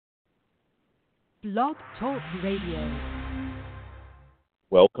Blog Talk Radio.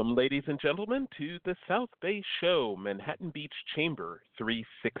 Welcome, ladies and gentlemen, to the South Bay Show, Manhattan Beach Chamber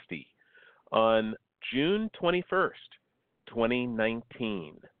 360, on June 21st,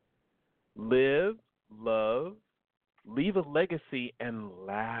 2019. Live, love, leave a legacy, and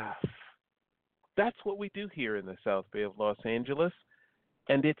laugh. That's what we do here in the South Bay of Los Angeles,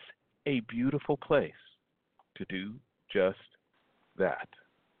 and it's a beautiful place to do just that.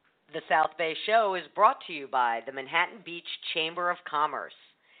 The South Bay Show is brought to you by the Manhattan Beach Chamber of Commerce.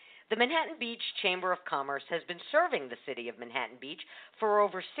 The Manhattan Beach Chamber of Commerce has been serving the city of Manhattan Beach for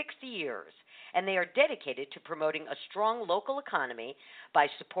over 60 years, and they are dedicated to promoting a strong local economy by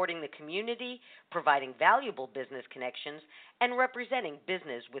supporting the community, providing valuable business connections, and representing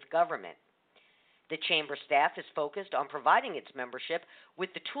business with government. The Chamber staff is focused on providing its membership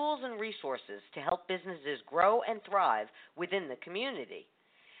with the tools and resources to help businesses grow and thrive within the community.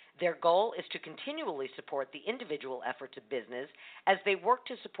 Their goal is to continually support the individual efforts of business as they work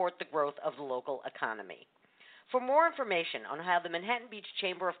to support the growth of the local economy. For more information on how the Manhattan Beach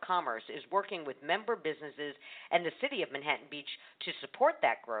Chamber of Commerce is working with member businesses and the city of Manhattan Beach to support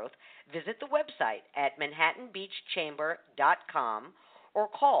that growth, visit the website at manhattanbeachchamber.com or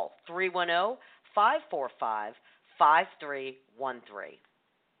call 310-545-5313.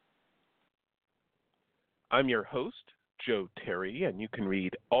 I'm your host, Joe Terry, and you can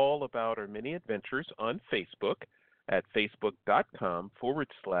read all about our many adventures on Facebook at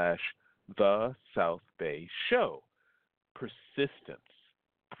facebook.com/The South Bay Show. Persistence,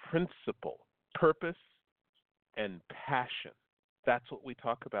 principle, purpose, and passion. That's what we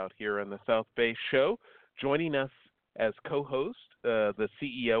talk about here on the South Bay Show. Joining us as co-host, the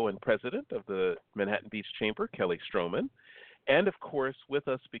CEO and president of the Manhattan Beach Chamber, Kelly Stroman, and of course with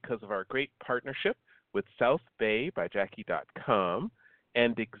us because of our great partnership with South Bay by Jackie.com,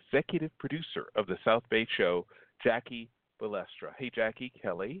 and executive producer of the South Bay Show, Jackie Balestra. Hey, Jackie,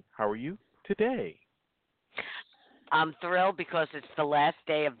 Kelly, how are you today? I'm thrilled because it's the last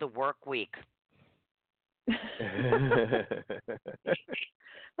day of the work week.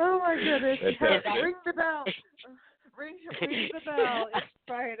 Oh, my goodness. Fantastic. Ring the bell. Ring the bell. It's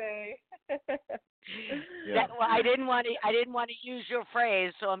Friday. Yeah. I didn't want to use your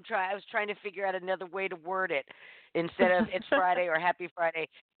phrase, so I was trying to figure out another way to word it. Instead of it's Friday or Happy Friday,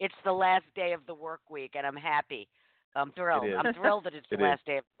 it's the last day of the work week, and I'm happy. I'm thrilled. I'm thrilled that it's the last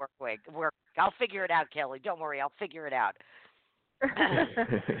day of the work week. I'll figure it out, Kelly. Don't worry, I'll figure it out.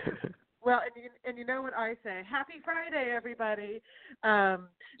 Well, and you know what I say? Happy Friday, everybody.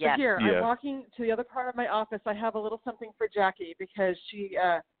 Yes. Here, Yeah. I'm walking to the other part of my office. I have a little something for Jackie because she,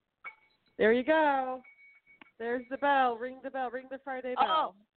 there you go. There's the bell. Ring the bell. Ring the Friday bell.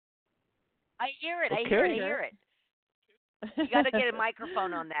 Oh, I hear it. Okay. I hear it. You got to get a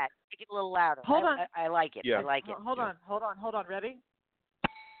microphone on that. Make it a little louder. Hold on. I like it. Yeah. I like it. Hold on. Ready?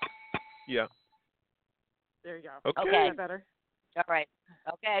 Yeah. There you go. Okay. Okay. Is that better? All right.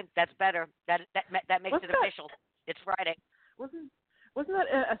 Okay, that's better. That makes What's it that? official. It's Friday. Wasn't that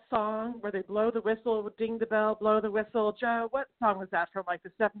a song where they blow the whistle, ding the bell, blow the whistle? Joe, what song was that from, like the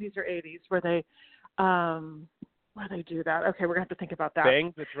 70s or 80s, where they do that? Okay, we're gonna have to think about that.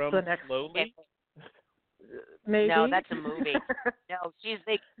 Bang the drum the next- slowly. Maybe. No, that's a movie. No, are you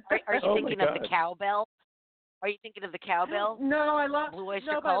Oh, thinking my of the God. cowbell? Are you thinking of the cowbell? No, I love. Blue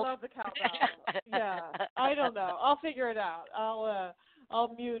Oyster No, but I Cult? love the cowbell. Yeah, I don't know. I'll figure it out. I'll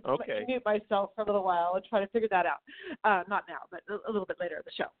mute myself for a little while and try to figure that out. Not now, but a little bit later in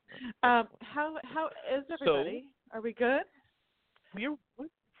the show. How is everybody? Are we good? We're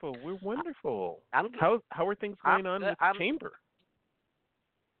wonderful. We're wonderful. I'm good. How are things going on with the chamber?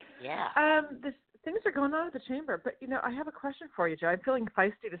 Yeah. Things are going on at the chamber, but I have a question for you, Joe. I'm feeling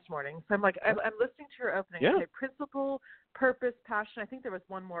feisty this morning, so I'm listening to your opening. Yeah. Okay, principle, purpose, passion. I think there was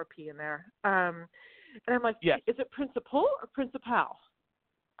one more P in there. And I'm like, Yes. Is it principal or principal?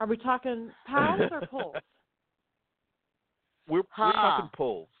 Are we talking pals or pulls? We're talking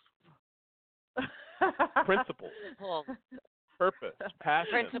pulls. Principles, Pull. purpose,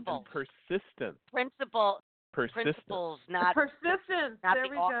 passion, Principles. and persistence. Principles, not Persistence. not There the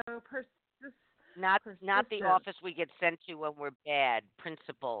we au- go. not the Persistence. office we get sent to when we're bad.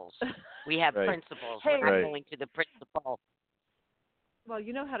 Principles. We have Right. principles. Hey. We're not Right. going to the principal. Well,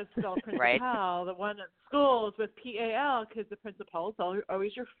 you know how to spell principal. Right. The one at school is with P-A-L because the principal is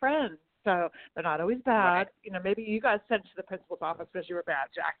always your friend. So they're not always bad. Right. Maybe you got sent to the principal's office because you were bad,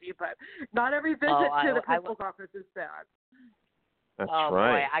 Jackie, but not every visit to the principal's office is bad. That's Oh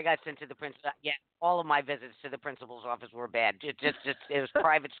right. boy, I got sent to the principal. Yeah, all of my visits to the principal's office were bad. It was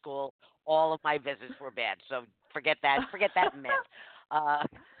private school. All of my visits were bad. So forget that. Forget that myth.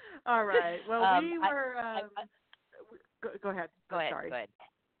 All right. Well, we were. Go ahead. Go ahead. Sorry. Go ahead.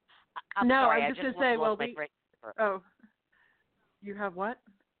 I'm no, sorry. I was just going to say. Well, we. Oh, you have what?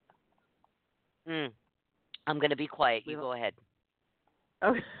 I'm going to be quiet. You go ahead.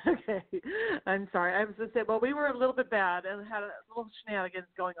 Okay. I'm sorry. I was going to say, well, we were a little bit bad and had a little shenanigans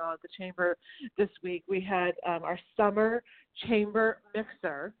going on at the chamber this week. We had our summer chamber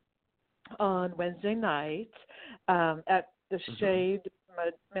mixer on Wednesday night at the Shade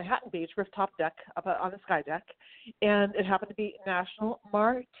Manhattan Beach rooftop deck up on the sky deck, and it happened to be National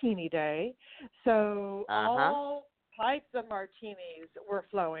Martini Day. So all types of martinis were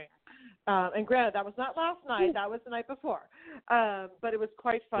flowing. And granted, that was not last night. That was the night before. But it was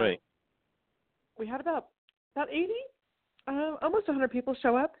quite fun. Right. We had about 80, almost 100 people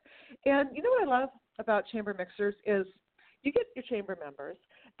show up. And you know what I love about chamber mixers is you get your chamber members,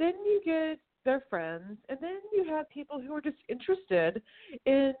 then you get their friends, and then you have people who are just interested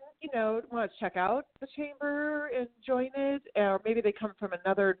in, want to check out the chamber and join it, or maybe they come from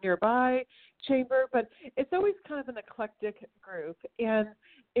another nearby chamber. But it's always kind of an eclectic group. And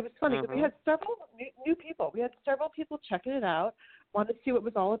it was funny because we had several new people. We had several people checking it out, wanted to see what it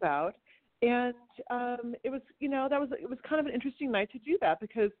was all about. And it was, it was kind of an interesting night to do that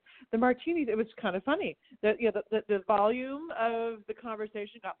because the martinis, it was kind of funny that, the volume of the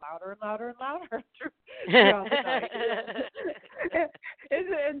conversation got louder and louder and louder throughout the night.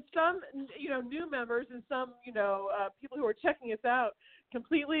 and some, new members and some, people who were checking us out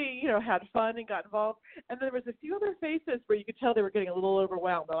completely, had fun and got involved. And then there was a few other faces where you could tell they were getting a little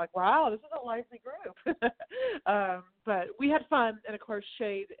overwhelmed. They're like, wow, this is a lively group. But we had fun. And, of course,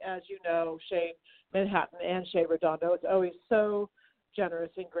 Shade, as you know, Shade Manhattan and Shade Redondo is always so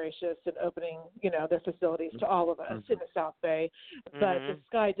generous and gracious in opening, their facilities to all of us in the South Bay. But the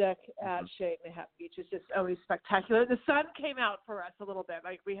sky deck at Shade Manhattan Beach is just always spectacular. The sun came out for us a little bit.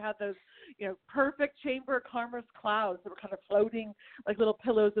 Like we had those, perfect Chamber of Commerce clouds that were kind of floating like little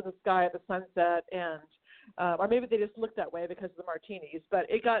pillows in the sky at the sunset. And or maybe they just looked that way because of the martinis. But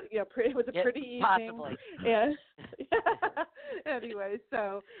it got, it was a pretty evening. Possibly. And anyway,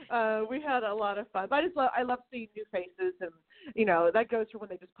 so we had a lot of fun. But I love seeing new faces, and that goes for when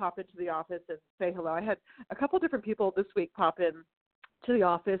they just pop into the office and say hello. I had a couple different people this week pop in to the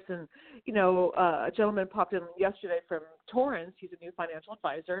office, and a gentleman popped in yesterday from Torrance. He's a new financial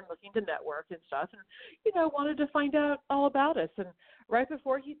advisor and looking to network and stuff, and wanted to find out all about us. And right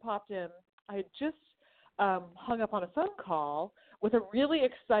before he popped in, I had just hung up on a phone call with a really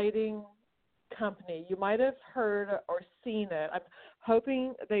exciting company. You might have heard or seen it. I'm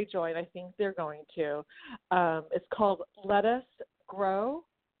hoping they join. I think they're going to. It's called Let Us Grow.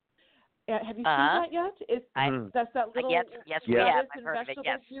 Have you seen that yet? That's that little yes, we have. and I've heard vegetables of it,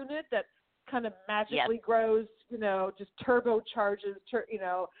 yes. unit that kind of magically grows, just turbocharges,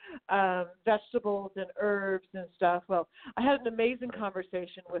 vegetables and herbs and stuff. Well, I had an amazing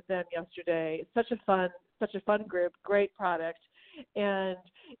conversation with them yesterday. It's such a fun group, great product. And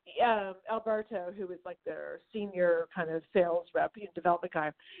Alberto, who is like their senior kind of sales rep and development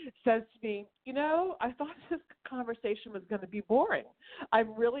guy, says to me, I thought this conversation was going to be boring.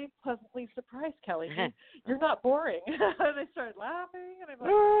 I'm really pleasantly surprised, Kelly. You're not boring. And they started laughing, and I'm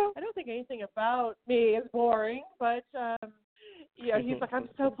like, I don't think anything about me is boring, but he's like, I'm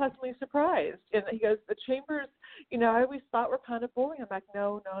so pleasantly surprised. And he goes, the chambers, I always thought we're kind of boring. I'm like,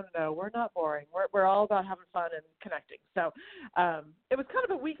 no, we're not boring. We're all about having fun and connecting. So it was kind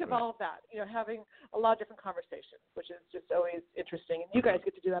of a week of all of that, having a lot of different conversations, which is just always interesting. And you guys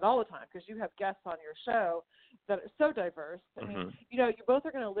get to do that all the time because you have guests on your show that are so diverse. I mean, you both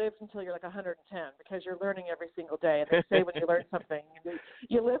are going to live until you're like 110 because you're learning every single day. And they say when you learn something,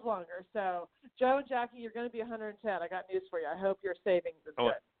 you live longer. So Joe and Jackie, you're going to be 110. I got news for you. I hope your savings is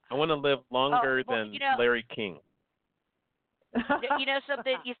good. I want to live longer than Larry King.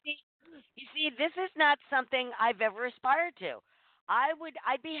 Something. You see, this is not something I've ever aspired to.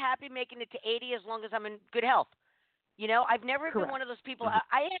 I'd be happy making it to 80 as long as I'm in good health. I've never been one of those people.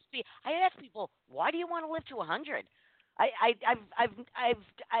 I ask people, why do you want to live to 100? I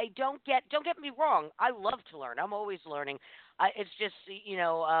don't get me wrong. I love to learn. I'm always learning. It's just,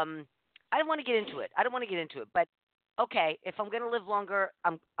 I don't want to get into it. But okay, if I'm going to live longer,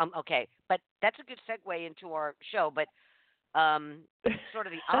 I'm okay. But that's a good segue into our show. But sort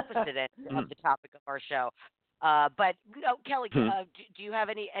of the opposite end of the topic of our show. But Kelly, do you have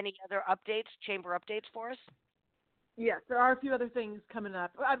any other updates, chamber updates for us? Yes, there are a few other things coming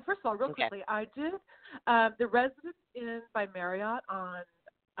up. First of all, real quickly, I did the Residence Inn by Marriott on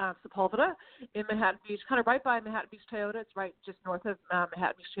Sepulveda in Manhattan Beach, kind of right by Manhattan Beach Toyota. It's right just north of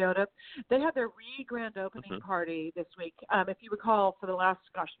Manhattan Beach Toyota. They had their grand opening party this week. If you recall, for the last,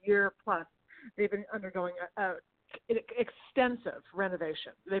 year plus, they've been undergoing a extensive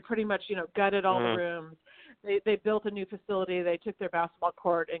renovation. They pretty much, gutted all the rooms. They built a new facility. They took their basketball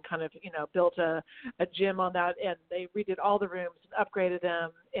court and kind of, built a gym on that, and they redid all the rooms and upgraded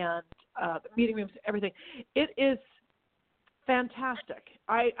them, and the meeting rooms, everything. It is fantastic.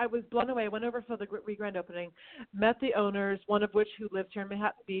 I was blown away. I went over for the grand opening, met the owners, one of which who lives here in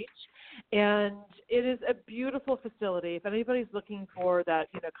Manhattan Beach, and it is a beautiful facility. If anybody's looking for that,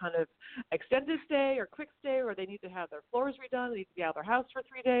 kind of extended stay or quick stay, or they need to have their floors redone, they need to be out of their house for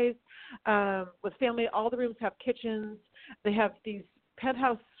 3 days, with family, all the rooms have kitchens. They have these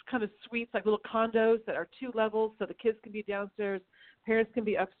penthouse kind of suites, like little condos that are 2 levels, so the kids can be downstairs, parents can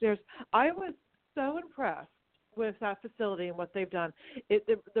be upstairs. I was so impressed with that facility and what they've done.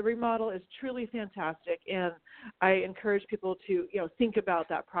 The remodel is truly fantastic, and I encourage people to think about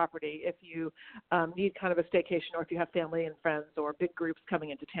that property if you need kind of a staycation, or if you have family and friends or big groups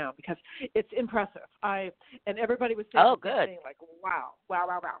coming into town, because it's impressive. And everybody was saying, like, wow.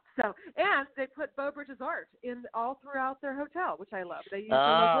 So, and they put Bo Bridges' art in all throughout their hotel, which I love. They use the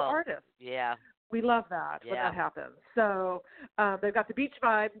local artists. Yeah. We love that when that happens. So they've got the beach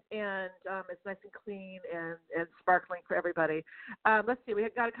vibe, and it's nice and clean and sparkling for everybody. Let's see. We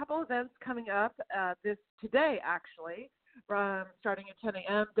have got a couple events coming up today, actually, starting at 10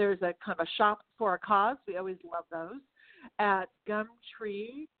 a.m. There's a kind of a shop for a cause. We always love those at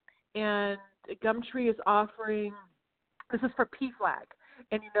Gumtree. And Gumtree is offering, this is for PFLAG.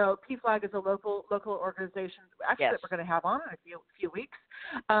 And, PFLAG is a local organization actually that we're going to have on in a few weeks.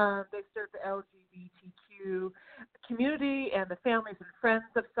 They serve the LGBTQ community and the families and friends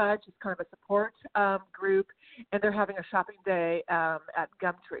of such. It's kind of a support group, and they're having a shopping day at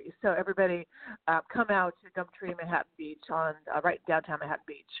Gumtree. So everybody come out to Gumtree Manhattan Beach right downtown Manhattan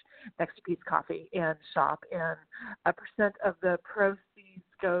Beach next to Pete's Coffee and shop. And a percent of the proceeds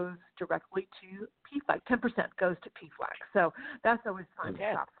goes directly to PFLAG. 10% goes to PFLAG. So that's always fun to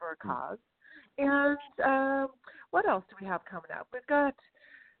shop for a cause. And what else do we have coming up? We've got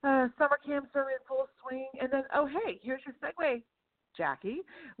summer camps are in full swing. And then, here's your segue, Jackie.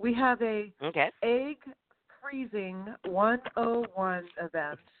 We have a egg freezing 101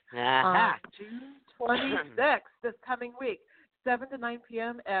 event on June 26th, this coming week, 7 to 9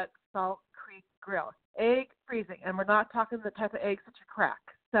 p.m. at Salt Creek Grill. Egg freezing, and we're not talking the type of eggs that you crack.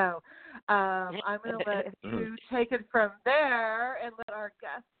 So I'm going to let you take it from there and let our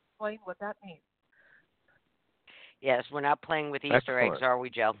guests explain what that means. Yes, we're not playing with Easter eggs, are we,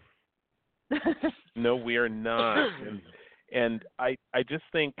 Joe? No, we are not. And I just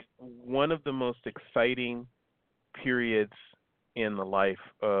think one of the most exciting periods in the life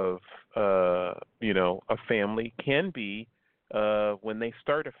of a family can be when they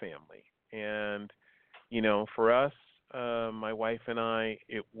start a family. And for us, my wife and I,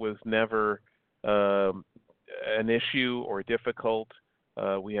 it was never an issue or difficult.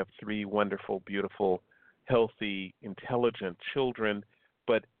 We have 3 wonderful, beautiful, healthy, intelligent children,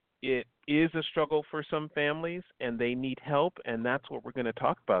 but it is a struggle for some families, and they need help, and that's what we're going to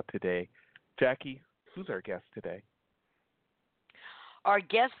talk about today. Jackie, who's our guest today? Our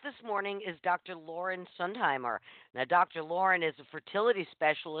guest this morning is Dr. Lauren Sundheimer. Now, Dr. Lauren is a fertility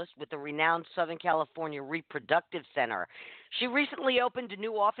specialist with the renowned Southern California Reproductive Center. She recently opened a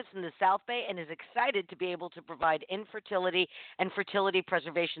new office in the South Bay and is excited to be able to provide infertility and fertility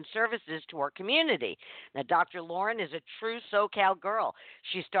preservation services to our community. Now, Dr. Lauren is a true SoCal girl.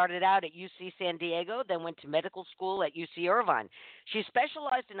 She started out at UC San Diego, then went to medical school at UC Irvine. She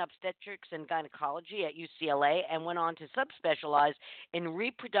specialized in obstetrics and gynecology at UCLA and went on to subspecialize in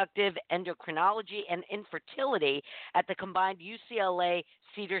reproductive endocrinology and infertility at the combined UCLA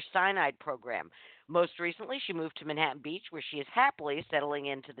Cedars-Sinai program. Most recently, she moved to Manhattan Beach, where she is happily settling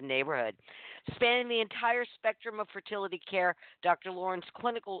into the neighborhood. Spanning the entire spectrum of fertility care, Dr. Lauren's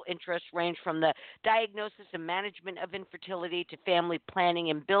clinical interests range from the diagnosis and management of infertility to family planning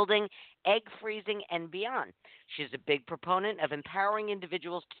and building, egg freezing, and beyond. She's a big proponent of empowering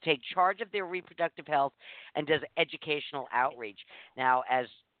individuals to take charge of their reproductive health and does educational outreach. Now, as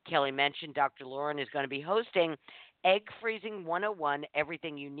Kelly mentioned, Dr. Lauren is going to be hosting Egg Freezing 101,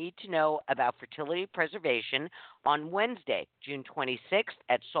 Everything You Need to Know About Fertility Preservation on Wednesday, June 26th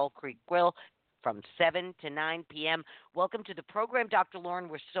at Salt Creek Grill from 7 to 9 p.m. Welcome to the program, Dr. Lauren.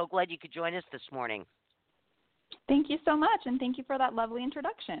 We're so glad you could join us this morning. Thank you so much, and thank you for that lovely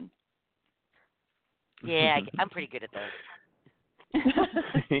introduction. Yeah, I'm pretty good at those.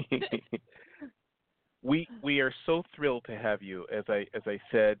 we are so thrilled to have you. As I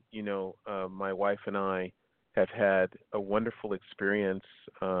said, my wife and I have had a wonderful experience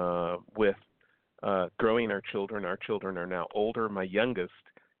with growing our children. Our children are now older. My youngest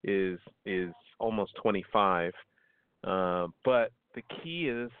is almost 25. But the key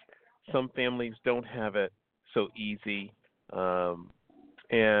is some families don't have it so easy.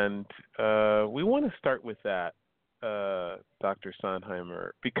 And we want to start with that, Dr.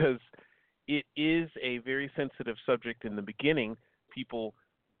 Sundheimer, because it is a very sensitive subject in the beginning. People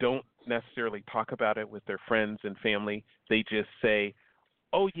don't necessarily talk about it with their friends and family. They just say,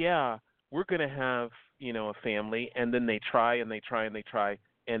 oh, yeah, we're going to have, a family, and then they try and they try and they try,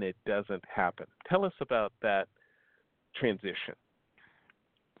 and it doesn't happen. Tell us about that transition.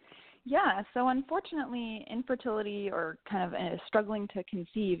 Yeah, so unfortunately, infertility or kind of struggling to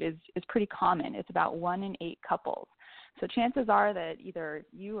conceive is pretty common. It's about 1 in 8 couples. So chances are that either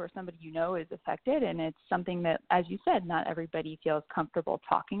you or somebody you know is affected, and it's something that, as you said, not everybody feels comfortable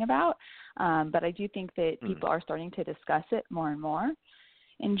talking about. But I do think that people are starting to discuss it more and more.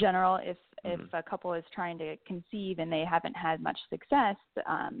 In general, if a couple is trying to conceive and they haven't had much success,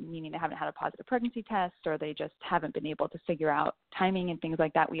 meaning they haven't had a positive pregnancy test or they just haven't been able to figure out timing and things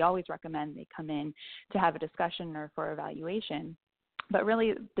like that, we always recommend they come in to have a discussion or for evaluation. But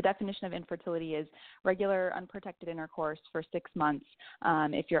really, the definition of infertility is regular unprotected intercourse for 6 months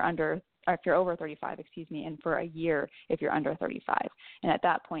if you're over 35, and for a year if you're under 35. And at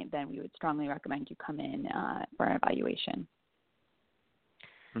that point, then we would strongly recommend you come in for an evaluation.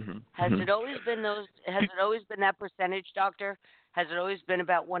 Mm-hmm. Has it always been that percentage, doctor? Has it always been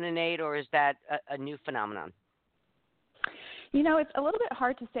about 1 in 8, or is that a new phenomenon? It's a little bit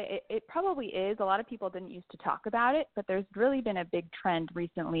hard to say. It probably is. A lot of people didn't used to talk about it, but there's really been a big trend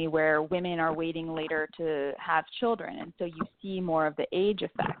recently where women are waiting later to have children, and so you see more of the age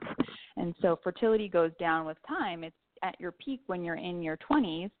effect. And so fertility goes down with time. It's at your peak when you're in your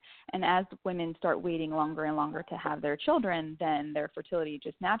 20s, and as women start waiting longer and longer to have their children, then their fertility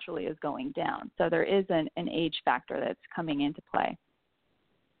just naturally is going down. So there is an age factor that's coming into play.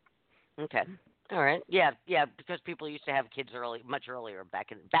 Okay. All right. Yeah, because people used to have kids much earlier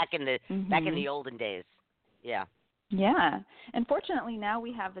back in the olden days. Yeah. Yeah. And fortunately, now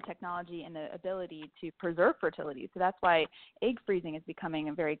we have the technology and the ability to preserve fertility. So that's why egg freezing is becoming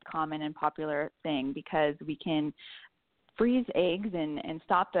a very common and popular thing, because we can freeze eggs and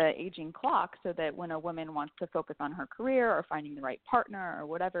stop the aging clock so that when a woman wants to focus on her career or finding the right partner or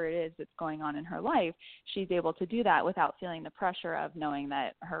whatever it is that's going on in her life, she's able to do that without feeling the pressure of knowing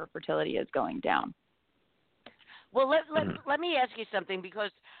that her fertility is going down. Well, let me ask you something,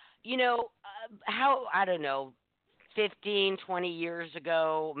 because, how, I don't know, 15, 20 years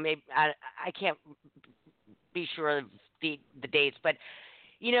ago, maybe I can't be sure of the dates, but,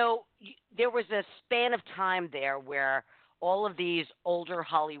 there was a span of time there where all of these older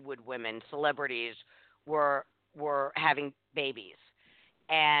Hollywood women, celebrities, were having babies.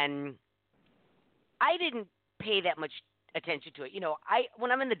 And I didn't pay that much attention to it.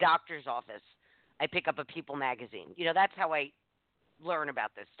 When I'm in the doctor's office, I pick up a People magazine. That's how I learn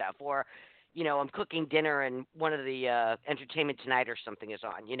about this stuff. Or, I'm cooking dinner and one of the Entertainment Tonight or something is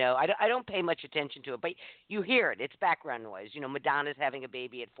on. I don't pay much attention to it, but you hear it. It's background noise. Madonna's having a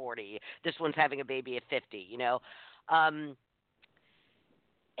baby at 40. This one's having a baby at 50,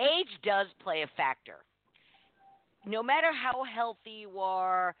 Age does play a factor. No matter how healthy you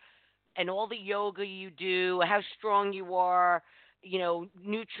are and all the yoga you do, how strong you are,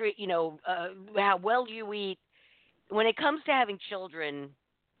 how well you eat, when it comes to having children,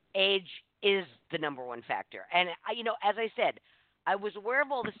 age is the number one factor. And, as I said, I was aware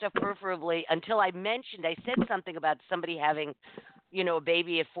of all this stuff peripherally until I said something about somebody having, a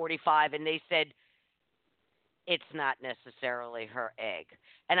baby at 45, and they said, it's not necessarily her egg.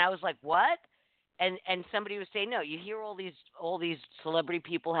 And I was like, what? And somebody was saying, no, you hear all these celebrity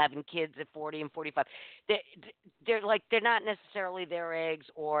people having kids at 40 and 45. They're not necessarily their eggs,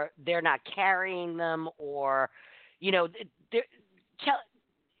 or they're not carrying them, or,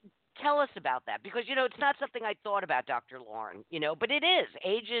 tell us about that, because, it's not something I thought about, Dr. Lauren, but it is.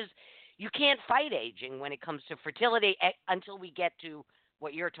 You can't fight aging when it comes to fertility until we get to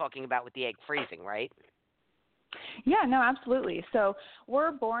what you're talking about with the egg freezing, right? Yeah, no, absolutely. So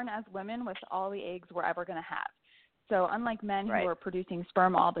we're born as women with all the eggs we're ever going to have. So unlike men who are producing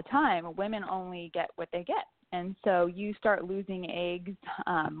sperm all the time, women only get what they get. And so you start losing eggs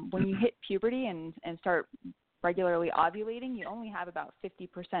when you hit puberty and start regularly ovulating. You only have about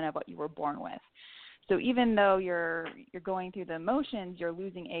 50% of what you were born with. So even though you're going through the motions, you're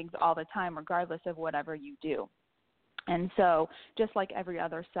losing eggs all the time, regardless of whatever you do. And so just like every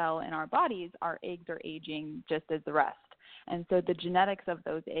other cell in our bodies, our eggs are aging just as the rest. And so the genetics of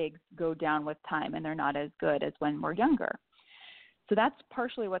those eggs go down with time, and they're not as good as when we're younger. So that's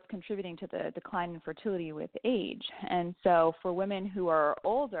partially what's contributing to the decline in fertility with age. And so for women who are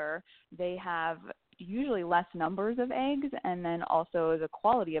older, they have usually less numbers of eggs, and then also the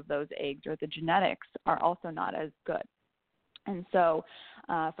quality of those eggs or the genetics are also not as good. And so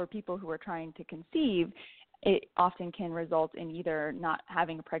for people who are trying to conceive, it often can result in either not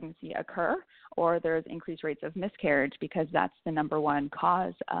having a pregnancy occur, or there's increased rates of miscarriage, because that's the number one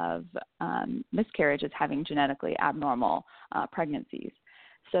cause of miscarriage, is having genetically abnormal pregnancies.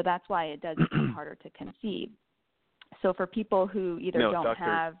 So that's why it does become harder to conceive. So for people who either don't Doctor,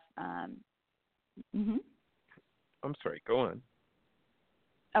 have I'm sorry, go on.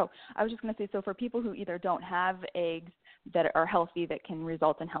 Oh, I was just going to say, so for people who either don't have eggs that are healthy that can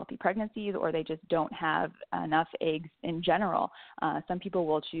result in healthy pregnancies, or they just don't have enough eggs in general, some people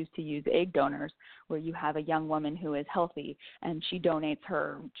will choose to use egg donors, where you have a young woman who is healthy and she donates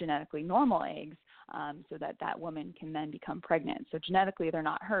her genetically normal eggs so that that woman can then become pregnant. So genetically they're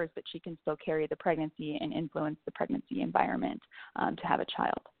not hers, but she can still carry the pregnancy and influence the pregnancy environment to have a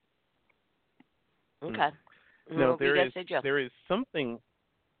child. Okay. No, there is something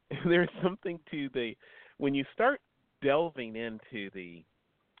to the, when you start delving into the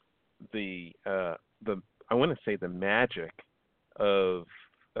I want to say the magic of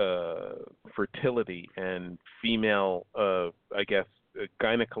fertility and female I guess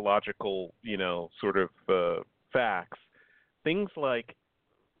gynecological, sort of facts. Things like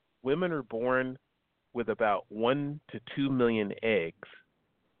women are born with about 1 to 2 million eggs,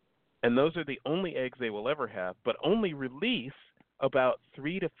 and those are the only eggs they will ever have, but only release about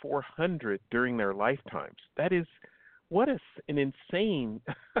 300 to 400 during their lifetimes. That is, what an insane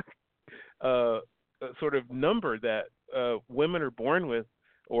sort of number that women are born with,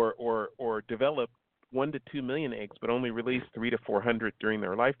 or develop 1 to 2 million eggs, but only release 300 to 400 during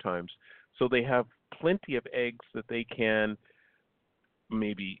their lifetimes. So they have plenty of eggs that they can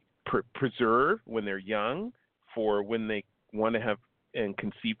maybe preserve when they're young, for when they want to have and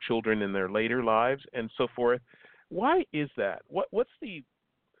conceive children in their later lives, and so forth. Why is that? What's the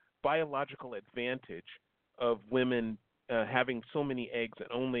biological advantage of women having so many eggs and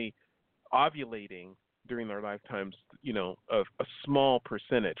only ovulating during their lifetimes, a small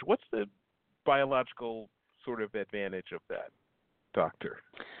percentage? What's the biological sort of advantage of that, doctor?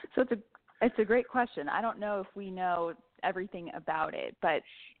 So it's a great question. I don't know if we know everything about it, but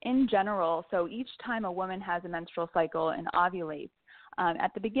in general, so each time a woman has a menstrual cycle and ovulates,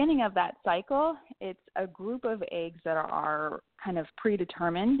 at the beginning of that cycle, it's a group of eggs that are kind of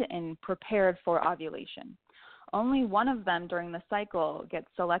predetermined and prepared for ovulation. Only one of them during the cycle gets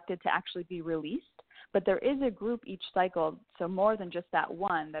selected to actually be released, but there is a group each cycle, so more than just that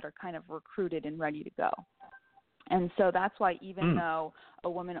one, that are kind of recruited and ready to go. And so that's why even though a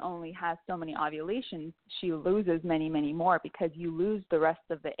woman only has so many ovulations, she loses many, many more, because you lose the rest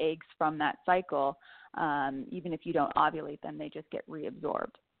of the eggs from that cycle. Even if you don't ovulate them, they just get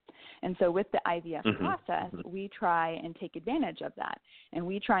reabsorbed. And so with the IVF process, we try and take advantage of that. And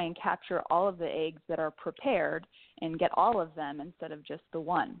we try and capture all of the eggs that are prepared and get all of them instead of just the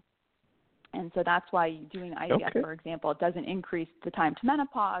one. And so that's why doing IVF, for example, doesn't increase the time to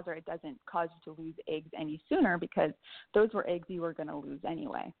menopause, or it doesn't cause you to lose eggs any sooner, because those were eggs you were going to lose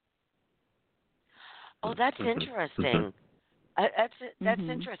anyway. Oh, that's interesting. That's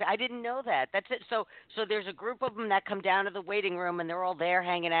interesting. I didn't know that. That's it. So there's a group of them that come down to the waiting room, and they're all there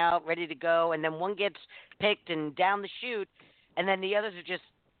hanging out, ready to go, and then one gets picked and down the chute, and then the others are just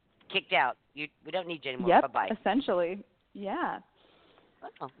kicked out. We don't need you anymore. Yep, bye-bye. Essentially, yeah.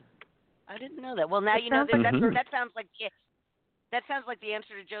 Oh, I didn't know that. Well, now you know that. That sounds like the answer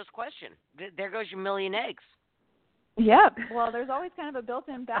to Joe's question. There goes your million eggs. Yep. Well, there's always kind of a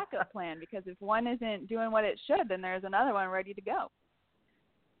built-in backup plan, because if one isn't doing what it should, then there's another one ready to go.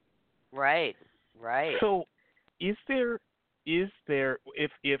 Right. So is there if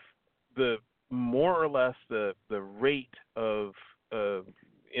the more or less the rate of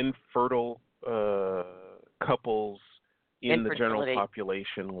infertile couples in the general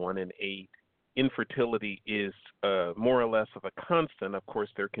population, 1 in 8, infertility is more or less of a constant. Of course,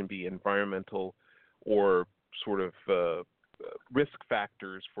 there can be environmental or sort of risk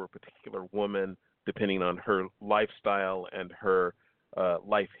factors for a particular woman, depending on her lifestyle and her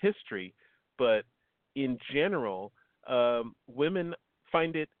life history. But in general, women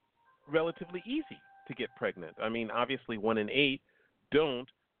find it relatively easy to get pregnant. I mean, obviously 1 in 8 don't,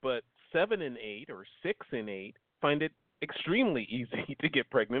 but 7 in 8 or 6 in 8 find it extremely easy to get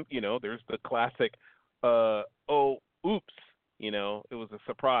pregnant. There's the classic, oops, it was a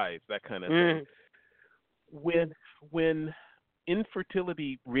surprise, that kind of thing. When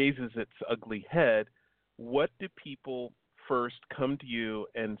infertility raises its ugly head, what do people first come to you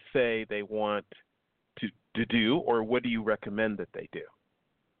and say they want to do, or what do you recommend that they do?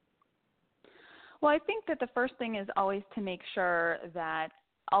 Well, I think that the first thing is always to make sure that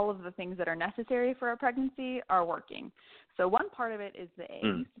all of the things that are necessary for a pregnancy are working. So one part of it is the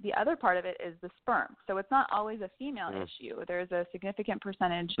eggs. The other part of it is the sperm. So it's not always a female issue. There's a significant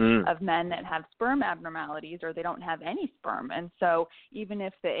percentage of men that have sperm abnormalities, or they don't have any sperm. And so even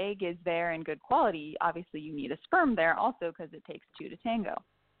if the egg is there in good quality, obviously you need a sperm there also, because it takes two to tango.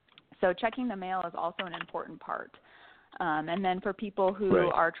 So checking the male is also an important part. And then for people who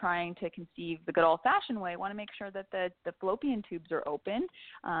are trying to conceive the good old-fashioned way, want to make sure that the fallopian tubes are open,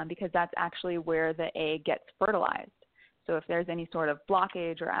 because that's actually where the egg gets fertilized. So if there's any sort of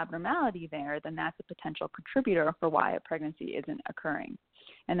blockage or abnormality there, then that's a potential contributor for why a pregnancy isn't occurring.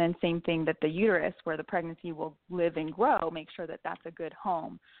 And then same thing, that the uterus, where the pregnancy will live and grow, make sure that that's a good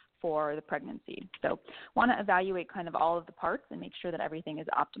home for the pregnancy. So want to evaluate kind of all of the parts and make sure that everything is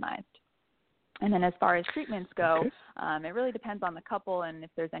optimized. And then as far as treatments go, it really depends on the couple and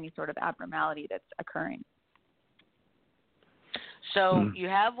if there's any sort of abnormality that's occurring. So you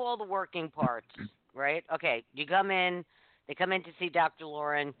have all the working parts, right? Okay, they come in to see Dr.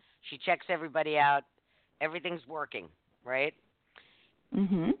 Lauren. She checks everybody out. Everything's working, right?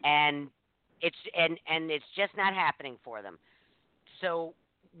 Mm-hmm. And it's just not happening for them. So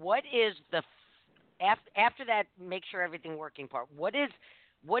what is after that, make sure everything working part, what is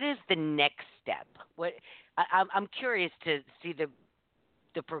the next step? I'm curious to see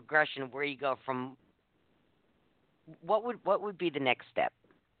the progression of where you go from. What would be the next step?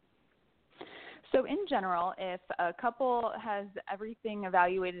 So in general, if a couple has everything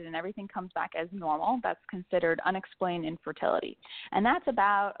evaluated and everything comes back as normal, that's considered unexplained infertility. And that's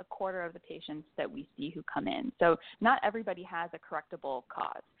about a quarter of the patients that we see who come in. So not everybody has a correctable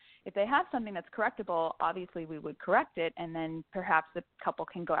cause. If they have something that's correctable, obviously we would correct it, and then perhaps the couple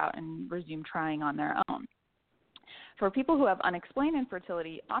can go out and resume trying on their own. For people who have unexplained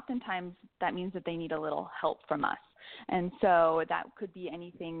infertility, oftentimes that means that they need a little help from us. And so that could be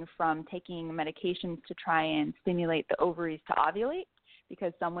anything from taking medications to try and stimulate the ovaries to ovulate,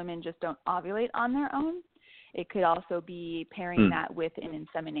 because some women just don't ovulate on their own. It could also be pairing that with an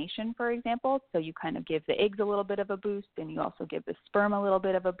insemination, for example. So you kind of give the eggs a little bit of a boost, and you also give the sperm a little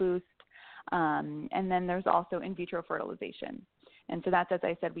bit of a boost. And then there's also in vitro fertilization. And so that's, as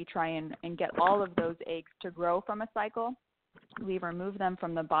I said, we try and get all of those eggs to grow from a cycle. We remove them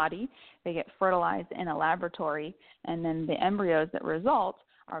from the body. They get fertilized in a laboratory, and then the embryos that result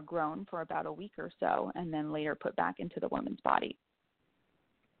are grown for about a week or so, and then later put back into the woman's body.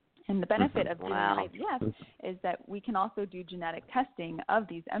 And the benefit of doing IVF is that we can also do genetic testing of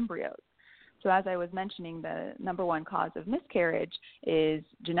these embryos. So as I was mentioning, the number one cause of miscarriage is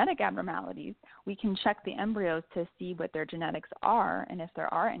genetic abnormalities. We can check the embryos to see what their genetics are and if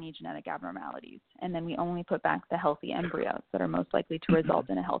there are any genetic abnormalities. And then we only put back the healthy embryos that are most likely to result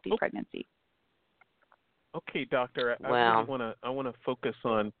in a healthy pregnancy. Okay, doctor, I want to focus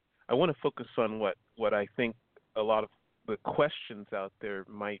on what I think a lot of the questions out there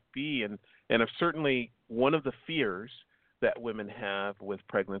might be, and if certainly one of the fears that women have with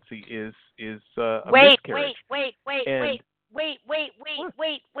pregnancy is a miscarriage. Wait.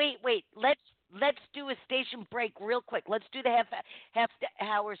 Let's do a station break real quick. Let's do the half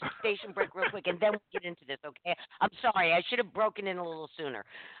hour station break real quick, and then we'll get into this, okay? I'm sorry. I should have broken in a little sooner.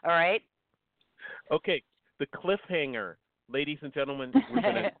 All right? Okay. The cliffhanger. Ladies and gentlemen, we're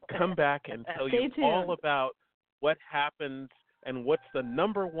going to come back and tell you all about what happens and what's the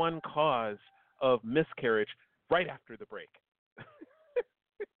number one cause of miscarriage right after the break.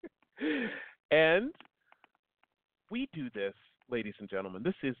 And we do this, ladies and gentlemen.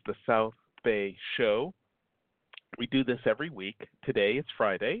 This is the South Bay Show. We do this every week. Today it's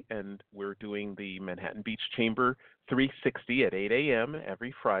Friday, and we're doing the Manhattan Beach Chamber 360 at 8 a.m.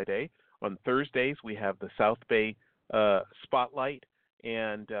 every Friday. On Thursdays, we have the South Bay Spotlight,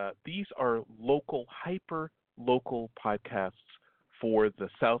 and these are hyper-local podcasts for the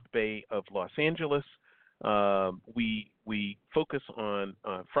South Bay of Los Angeles. We focus on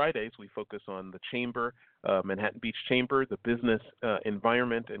Fridays. We focus on the Chamber, Manhattan Beach Chamber, the business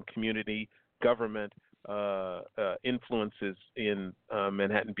environment and community government influences in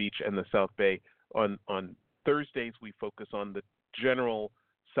Manhattan Beach and the South Bay. On Thursdays, we focus on the general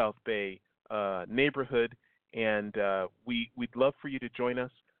South Bay neighborhood, and we'd love for you to join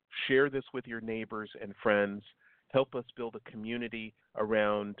us. Share this with your neighbors and friends. Help us build a community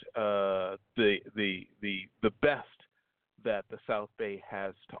around the best that the South Bay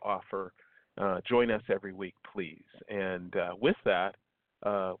has to offer. Join us every week, please. And with that,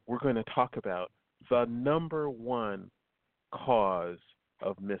 we're going to talk about the number one cause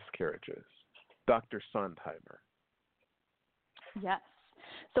of miscarriages. Dr. Sundheimer. Yes.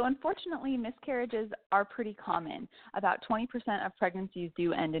 So unfortunately, miscarriages are pretty common. About 20% of pregnancies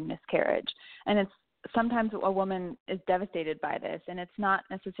do end in miscarriage. And it's sometimes a woman is devastated by this, and it's not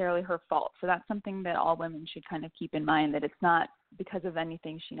necessarily her fault. So that's something that all women should kind of keep in mind, that it's not because of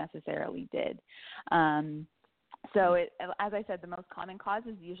anything she necessarily did. As I said, the most common cause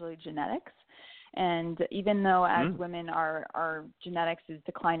is usually genetics. And even though as women our genetics is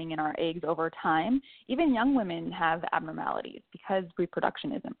declining in our eggs over time, even young women have abnormalities because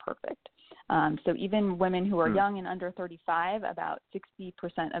reproduction isn't perfect. So even women who are young and under 35, about 60%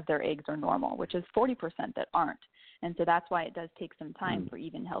 of their eggs are normal, which is 40% that aren't. And so that's why it does take some time for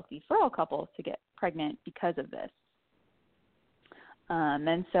even healthy fertile couples to get pregnant because of this.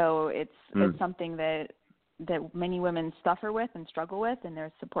 And so it's something that many women suffer with and struggle with, and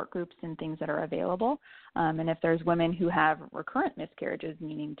there's support groups and things that are available. And if there's women who have recurrent miscarriages,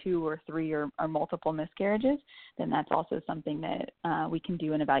 meaning 2 or 3 or multiple miscarriages, then that's also something that we can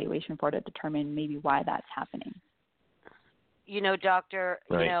do an evaluation for to determine maybe why that's happening. Doctor,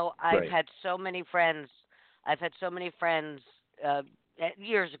 right. I've had so many friends.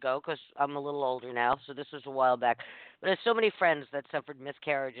 Years ago, because I'm a little older now, so this was a while back. But there's so many friends that suffered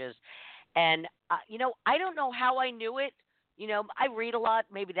miscarriages. And, I don't know how I knew it. I read a lot.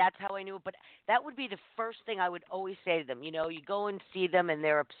 Maybe that's how I knew it. But that would be the first thing I would always say to them. You go and see them, and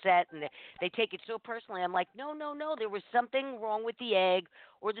they're upset, and they take it so personally. I'm like, no. There was something wrong with the egg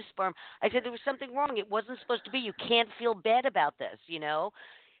or the sperm. I said there was something wrong. It wasn't supposed to be. You can't feel bad about this,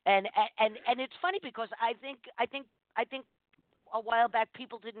 And it's funny because I think a while back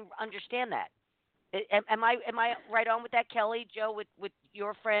people didn't understand that. Am I right on with that, Kelly, Joe, with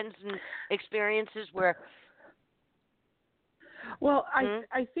your friends and experiences where? Well,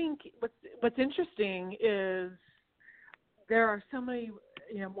 I think what's interesting is there are so many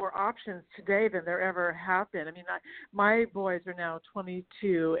more options today than there ever have been. I mean, my boys are now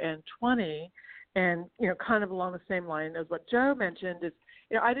 22 and 20, and kind of along the same line as what Joe mentioned is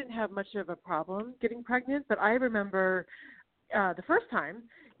I didn't have much of a problem getting pregnant, but I remember the first time.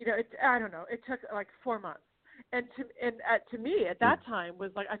 I don't know. It took like 4 months, and to me at that time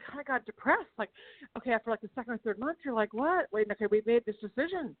was like I kind of got depressed. Like, okay, after like the second or third month, you're like, what? Wait, okay, we made this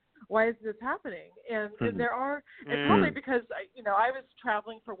decision. Why is this happening? And there are, and probably because I was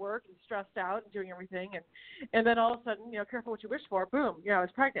traveling for work and stressed out and doing everything, and then all of a sudden, careful what you wish for. Boom, I was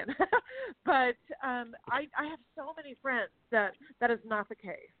pregnant. But I have so many friends that is not the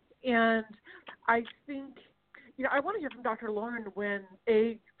case, and I think. I want to hear from Dr. Lauren when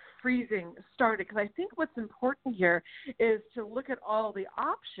egg freezing started, because I think what's important here is to look at all the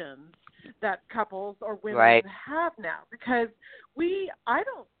options that couples or women have now. Because I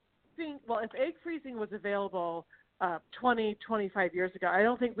don't think, if egg freezing was available 20, 25 years ago, I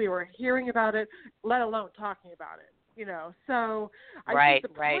don't think we were hearing about it, let alone talking about it. So I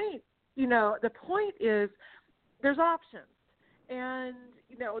think the point is there's options, and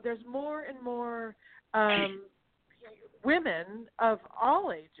there's more and more. Women of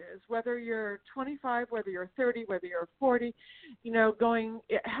all ages, whether you're 25, whether you're 30, whether you're 40,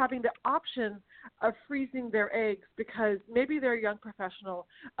 having the option of freezing their eggs because maybe they're a young professional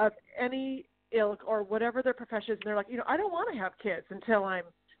of any ilk or whatever their profession is, and they're like, I don't want to have kids until I'm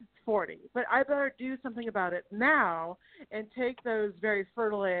 40, but I better do something about it now and take those very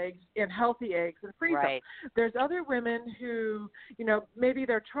fertile eggs and healthy eggs and freeze them. There's other women who, maybe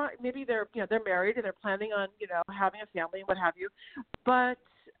they're they're married and they're planning on, having a family and what have you, but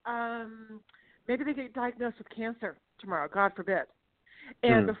maybe they get diagnosed with cancer tomorrow, God forbid.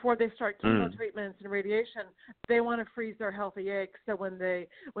 And before they start chemo treatments and radiation, they want to freeze their healthy eggs so when they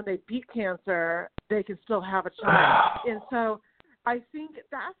beat cancer, they can still have a child. And so I think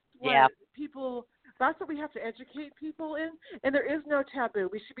that's that's what we have to educate people in. And there is no taboo.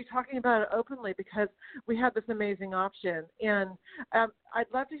 We should be talking about it openly because we have this amazing option. And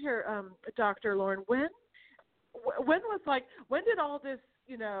I'd love to hear, Dr. Lauren, when did all this,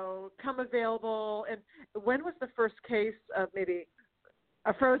 come available? And when was the first case of maybe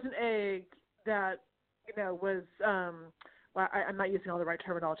a frozen egg that, was I'm not using all the right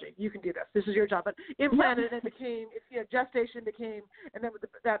terminology. You can do this. This is your job. But implanted and became, gestation became, and then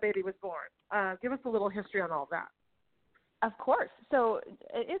that baby was born. Give us a little history on all that. Of course. So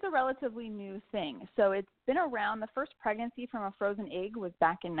it is a relatively new thing. So it's been around. The first pregnancy from a frozen egg was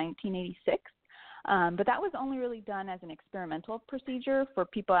back in 1986. But that was only really done as an experimental procedure for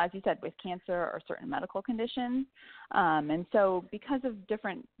people, as you said, with cancer or certain medical conditions. And so because of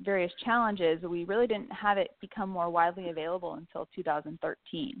different various challenges, we really didn't have it become more widely available until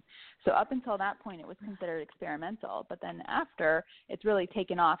 2013. So up until that point, it was considered experimental. But then after, it's really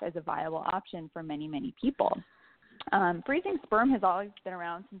taken off as a viable option for many, many people. Freezing sperm has always been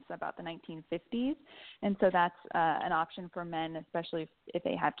around since about the 1950s, and so that's an option for men, especially if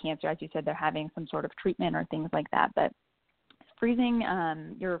they have cancer. As you said, they're having some sort of treatment or things like that. But freezing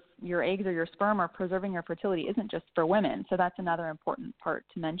your eggs or your sperm or preserving your fertility isn't just for women, so that's another important part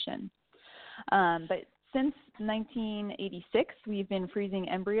to mention. But since 1986, we've been freezing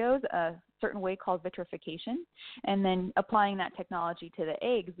embryos a certain way called vitrification, and then applying that technology to the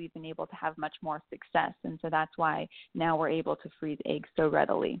eggs, we've been able to have much more success, and so that's why now we're able to freeze eggs so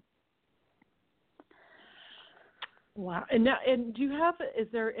readily. Wow. And now, is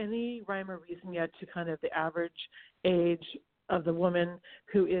there any rhyme or reason yet to kind of the average age of the woman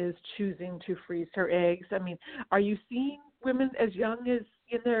who is choosing to freeze her eggs? I mean, are you seeing women as young as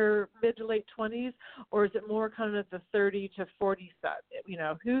in their mid to late 20s, or is it more kind of the 30 to 40 set? You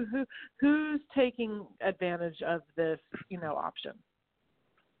know, who's taking advantage of this, option?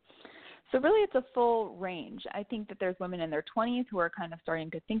 So really it's a full range. I think that there's women in their 20s who are kind of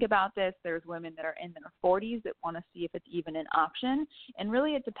starting to think about this. There's women that are in their 40s that want to see if it's even an option. And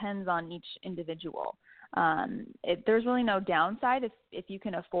really it depends on each individual. There's really no downside. If you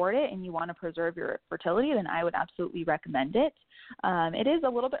can afford it and you want to preserve your fertility, then I would absolutely recommend it. It is a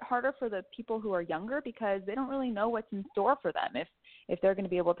little bit harder for the people who are younger because they don't really know what's in store for them if they're going to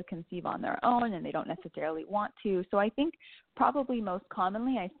be able to conceive on their own and they don't necessarily want to. So I think probably most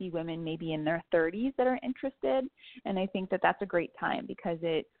commonly I see women maybe in their 30s that are interested, and I think that that's a great time because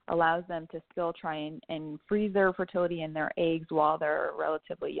it allows them to still try and freeze their fertility and their eggs while they're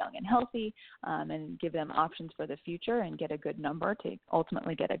relatively young and healthy, and give them options for the future and get a good number to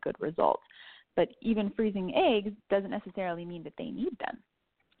ultimately get a good result. But even freezing eggs doesn't necessarily mean that they need them.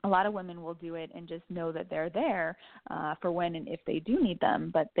 A lot of women will do it and just know that they're there for when and if they do need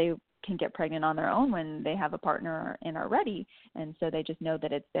them, but they can get pregnant on their own when they have a partner and are ready, and so they just know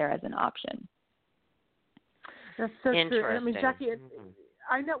that it's there as an option. That's so true. I mean, Jackie,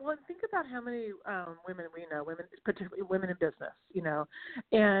 I know. Well, think about how many women we know, particularly women in business,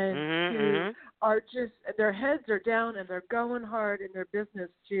 and who are just their heads are down and they're going hard in their business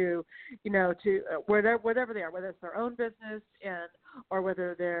to whatever they are, whether it's their own business or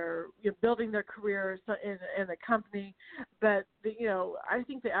whether they're building their career in a company. But I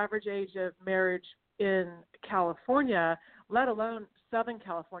think the average age of marriage in California, let alone Southern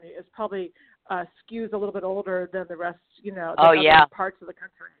California, is probably skews a little bit older than the rest, other parts of the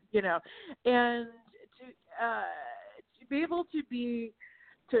country, and to be able to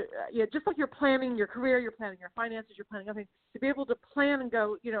just like you're planning your career, you're planning your finances, you're planning everything, to be able to plan and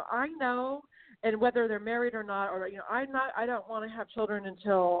go, I know, and whether they're married or not, or, I don't want to have children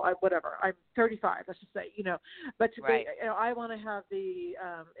until I'm 35, let's just say, but to be, I want to have the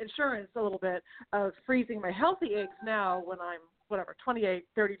insurance a little bit of freezing my healthy eggs now when I'm 28,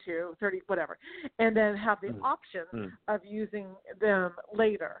 32, 30, whatever, and then have the option of using them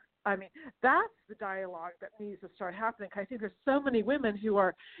later. I mean, that's the dialogue that needs to start happening. I think there's so many women who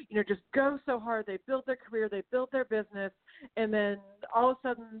are, just go so hard. They build their career, they build their business, and then all of a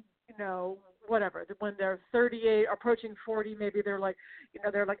sudden, when they're 38, approaching 40, maybe they're like,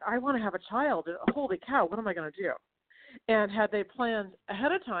 I want to have a child. Holy cow, what am I going to do? And had they planned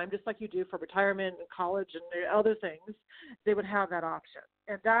ahead of time, just like you do for retirement and college and other things, they would have that option.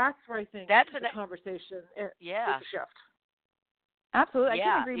 And that's where I think the conversation is a shift. Absolutely. I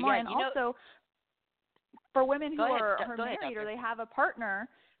couldn't agree more. And also, for women who are married or they have a partner,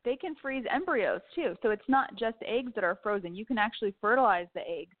 they can freeze embryos too. So it's not just eggs that are frozen. You can actually fertilize the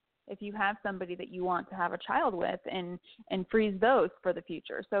eggs if you have somebody that you want to have a child with and freeze those for the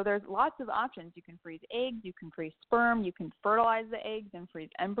future. So there's lots of options. You can freeze eggs, you can freeze sperm, you can fertilize the eggs and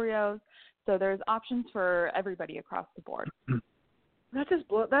freeze embryos. So there's options for everybody across the board. That's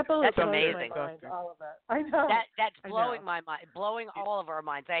amazing. My mind, all of that. I know. That's blowing my mind, blowing all of our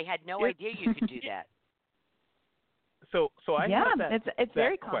minds. I had no idea you could do that. So I have that, it's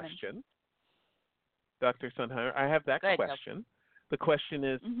very question, common. Dr. Sundheimer. I have that question. The question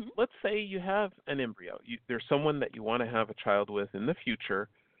is, let's say you have an embryo. There's someone that you want to have a child with in the future.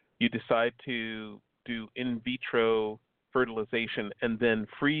 You decide to do in vitro fertilization and then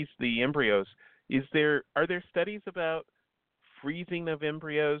freeze the embryos. Are there studies about freezing of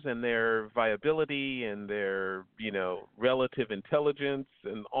embryos and their viability and their, relative intelligence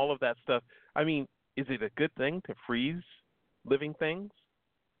and all of that stuff? I mean, is it a good thing to freeze living things?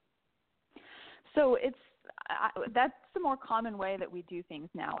 So that's the more common way that we do things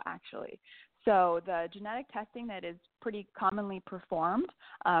now, actually. So the genetic testing that is pretty commonly performed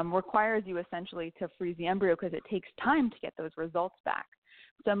requires you essentially to freeze the embryo because it takes time to get those results back.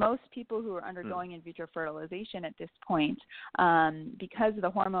 So most people who are undergoing in vitro fertilization at this point, because of the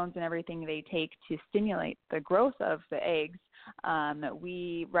hormones and everything they take to stimulate the growth of the eggs,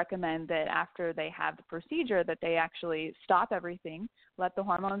 we recommend that after they have the procedure that they actually stop everything, let the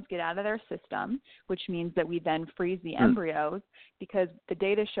hormones get out of their system, which means that we then freeze the embryos, because the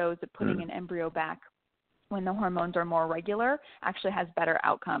data shows that putting an embryo back when the hormones are more regular actually has better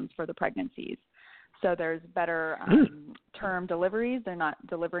outcomes for the pregnancies. So there's better term deliveries. They're not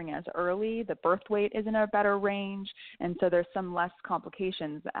delivering as early. The birth weight is in a better range. And so there's some less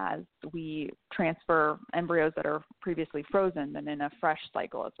complications as we transfer embryos that are previously frozen than in a fresh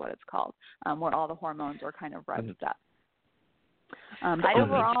cycle is what it's called, where all the hormones are kind of revved up. I don't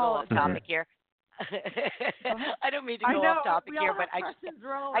mean to go off topic here. I don't mean to go off topic here, but I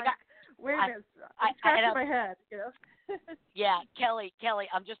got wait a minute. I'm scratching my head, you know. Yeah, Kelly,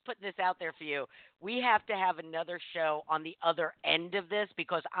 I'm just putting this out there for you. We have to have another show on the other end of this,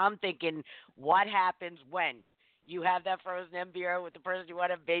 because I'm thinking, what happens when you have that frozen embryo with the person you want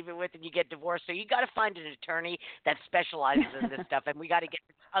to have a baby with and you get divorced? So you got to find an attorney that specializes in this stuff, and we got to get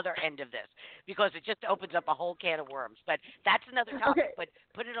to the other end of this, because it just opens up a whole can of worms. But that's another topic, but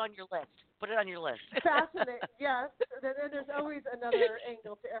put it on your list. Put it on your list. Fascinating, yes. And then there's always another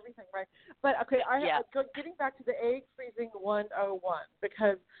angle to everything, right? But, getting back to the egg freezing 101,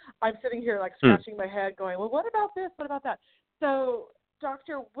 because I'm sitting here like scratching my head going, well, what about this? What about that? So,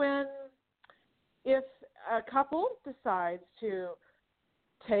 doctor, if a couple decides to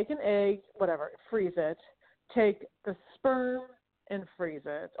take an egg, whatever, freeze it, take the sperm and freeze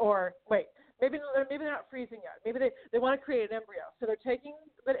it, or wait, maybe they're not freezing yet. Maybe they want to create an embryo. So they're taking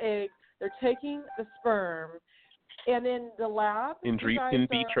the egg, they're taking the sperm, and in the lab, in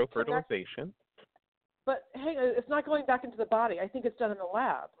vitro fertilization. But hang on, it's not going back into the body. I think it's done in the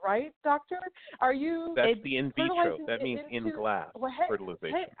lab, right, doctor? That's the in vitro. That means in lab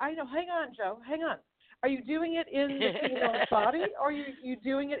fertilization. I know. Hang on, Joe. Hang on. Are you doing it in the female's body, or are you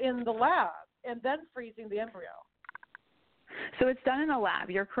doing it in the lab and then freezing the embryo? So it's done in a lab.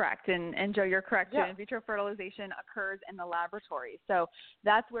 You're correct. And Joe, you're correct. Yeah. So in vitro fertilization occurs in the laboratory. So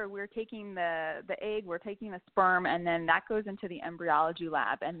that's where we're taking the egg, we're taking the sperm, and then that goes into the embryology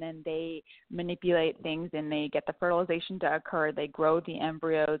lab. And then they manipulate things and they get the fertilization to occur. They grow the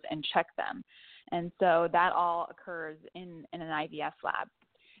embryos and check them. And so that all occurs in an IVF lab.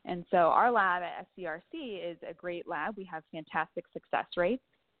 And so our lab at SCRC is a great lab. We have fantastic success rates.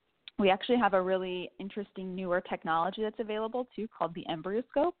 We actually have a really interesting newer technology that's available too called the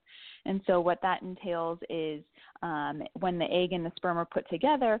embryoscope. And so what that entails is when the egg and the sperm are put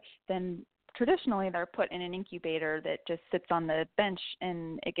together, then traditionally they're put in an incubator that just sits on the bench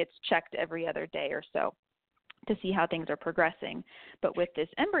and it gets checked every other day or so to see how things are progressing. But with this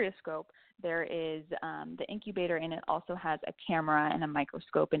embryoscope, there is the incubator in it also has a camera and a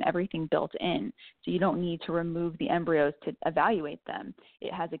microscope and everything built in. So you don't need to remove the embryos to evaluate them.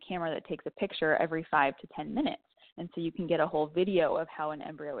 It has a camera that takes a picture every 5 to 10 minutes. And so you can get a whole video of how an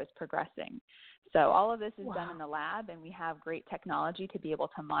embryo is progressing. So all of this is done in the lab, and we have great technology to be able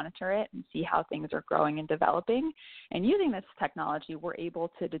to monitor it and see how things are growing and developing. And using this technology, we're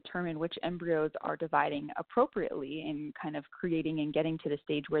able to determine which embryos are dividing appropriately and kind of creating and getting to the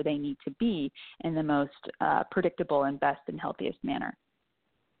stage where they need to be in the most predictable and best and healthiest manner.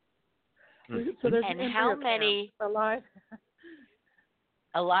 So there's and how many alive?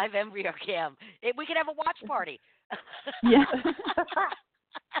 A live embryo cam. We could have a watch party. Yeah.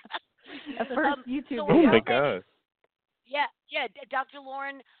 A first YouTube Oh video. my God. Yeah, Dr.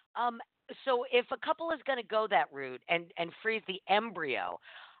 Lauren. So if a couple is going to go that route and freeze the embryo,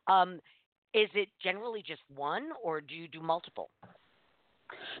 is it generally just one, or do you do multiple?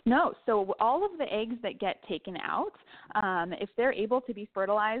 No, so all of the eggs that get taken out, if they're able to be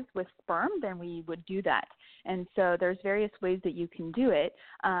fertilized with sperm, then we would do that. And so there's various ways that you can do it.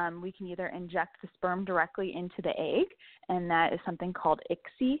 We can either inject the sperm directly into the egg, and that is something called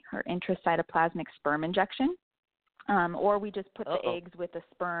ICSI, or intracytoplasmic sperm injection. Or we just put the eggs with the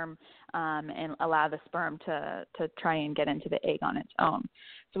sperm and allow the sperm to try and get into the egg on its own.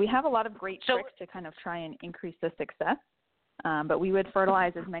 So we have a lot of great tricks to kind of try and increase the success. But we would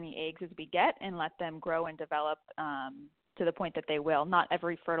fertilize as many eggs as we get and let them grow and develop to the point that they will. Not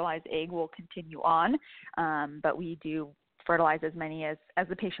every fertilized egg will continue on, but we do fertilize as many as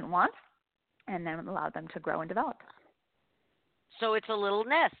the patient wants and then allow them to grow and develop. So it's a little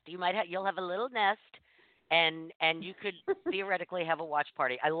nest. You'll have a little nest, and you could theoretically have a watch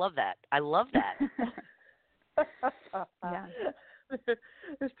party. I love that. I love that. Yeah.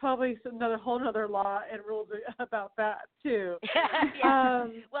 There's probably another whole other law and rules about that too. Yeah.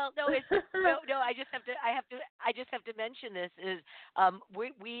 Well, no, it's no. I just have to mention this is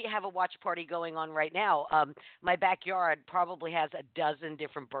we have a watch party going on right now. My backyard probably has a dozen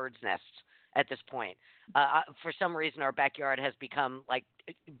different birds' nests at this point. For some reason, our backyard has become like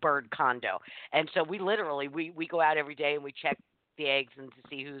bird condo, and so we literally we go out every day and we check the eggs and to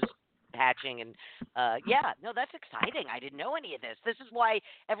see who's hatching. And that's exciting. I didn't know any of this. This is why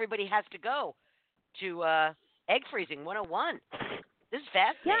everybody has to go to egg freezing 101. This is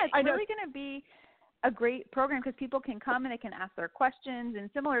fascinating. Yeah, it's really going to be a great program because people can come and they can ask their questions, and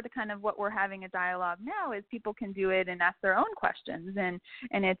similar to kind of what we're having a dialogue now is people can do it and ask their own questions, and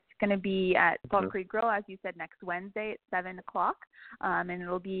it's going to be at Salt Creek Grill, as you said, next Wednesday at 7:00, and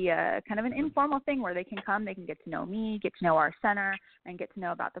it'll be a kind of an informal thing where they can come, they can get to know me, get to know our center, and get to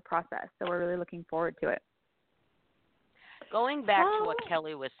know about the process. So we're really looking forward to it. Going back to what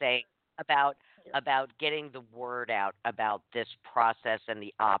Kelly was saying about getting the word out about this process and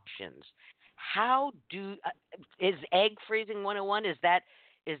the options. How is egg freezing 101? Is that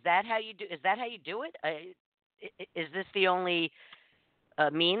how you do? Is that how you do it? Is this the only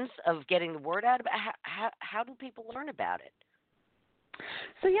means of getting the word out about how do people learn about it?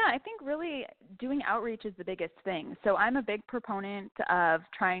 So yeah, I think really doing outreach is the biggest thing. So I'm a big proponent of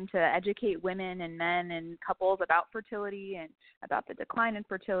trying to educate women and men and couples about fertility and about the decline in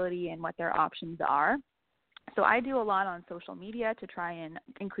fertility and what their options are. So I do a lot on social media to try and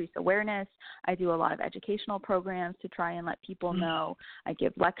increase awareness. I do a lot of educational programs to try and let people know. I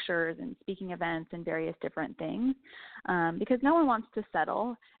give lectures and speaking events and various different things because no one wants to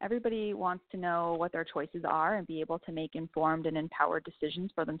settle. Everybody wants to know what their choices are and be able to make informed and empowered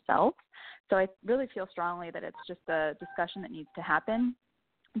decisions for themselves. So I really feel strongly that it's just a discussion that needs to happen.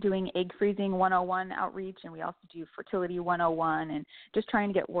 Doing egg freezing 101 outreach, and we also do fertility 101, and just trying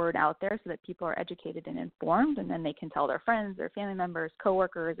to get word out there so that people are educated and informed, and then they can tell their friends, their family members,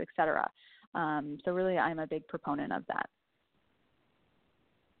 coworkers, etc. So really, I'm a big proponent of that.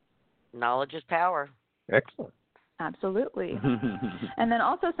 Knowledge is power. Excellent. Absolutely. And then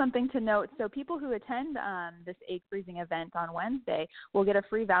also something to note, so people who attend this egg freezing event on Wednesday will get a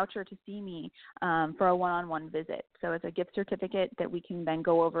free voucher to see me for a one-on-one visit. So it's a gift certificate that we can then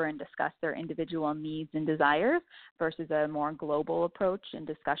go over and discuss their individual needs and desires versus a more global approach and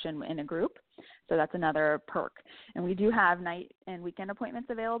discussion in a group. So that's another perk. And we do have night and weekend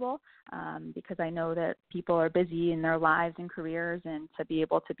appointments available because I know that people are busy in their lives and careers, and to be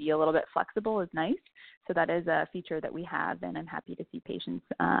able to be a little bit flexible is nice. So that is a feature that we have, and I'm happy to see patients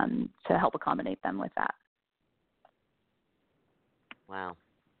to help accommodate them with that. Wow.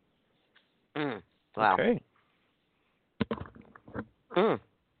 Wow. Okay.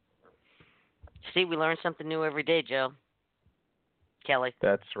 See, we learn something new every day, Joe. Kelly.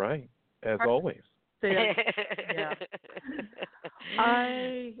 That's right, as always. Yeah.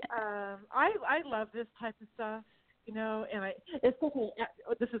 I love this type of stuff, and especially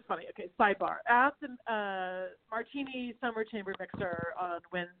this is funny. Okay, sidebar. At the Martini Summer Chamber Mixer on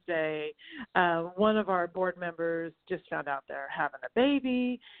Wednesday, one of our board members just found out they're having a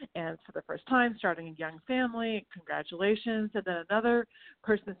baby, and for the first time starting a young family. Congratulations! And then another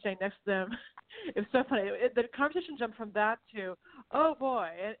person staying next to them. It was so funny. The conversation jumped from that to, oh boy,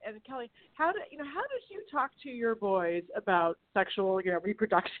 and Kelly, how did you talk to your boys about sexual,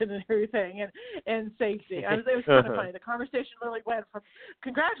 reproduction and everything and safety? It was kind of funny. The conversation literally went from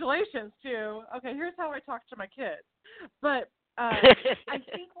congratulations to, okay, here's how I talk to my kids. But I think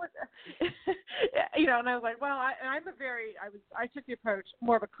and I was like, well, I took the approach,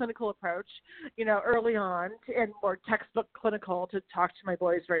 more of a clinical approach, early on, and more textbook clinical, to talk to my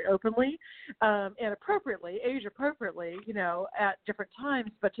boys very openly and appropriately, age appropriately, at different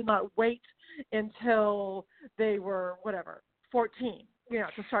times, but to not wait until they were 14,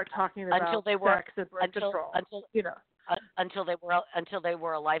 to start talking about sex and birth control, until they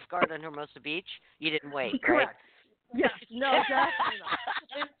were a lifeguard on Hermosa Beach. You didn't wait, right? Correct. Yes, no, definitely not.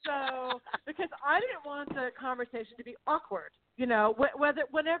 And so, because I didn't want the conversation to be awkward,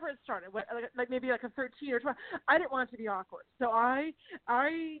 whenever it started, like maybe like a 13 or 12, I didn't want it to be awkward. So I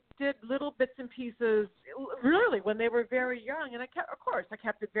did little bits and pieces, really, when they were very young, and I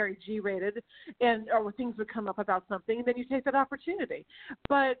kept it very G-rated, or things would come up about something, and then you take that opportunity.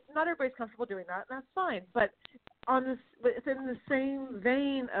 But not everybody's comfortable doing that, and that's fine. But within the same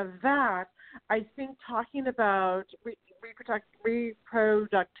vein of that, I think talking about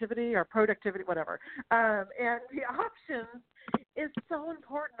reproductivity or productivity, whatever, and the options is so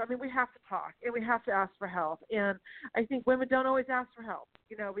important. I mean, we have to talk and we have to ask for help. And I think women don't always ask for help.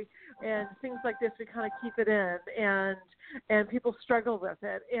 And things like this, we kind of keep it in, and people struggle with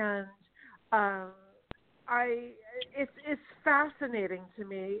it. And it's fascinating to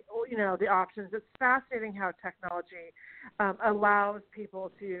me, the options. It's fascinating how technology allows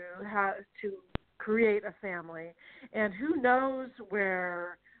people to create a family, and who knows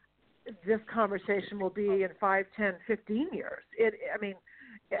where this conversation will be in 5, 10, 15 years.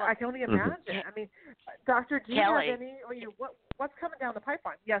 I can only imagine. I mean, Doctor, do you Kelly, have any? What's coming down the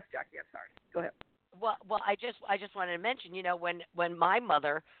pipeline? Yes, Jackie. I'm sorry. Go ahead. Well, I just wanted to mention, when my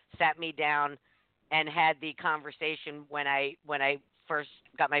mother sat me down and had the conversation when I first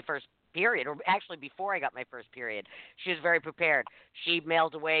got my first period, or actually before I got my first period, she was very prepared. She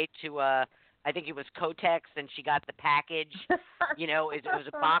mailed away to I think it was Kotex, and she got the package. It was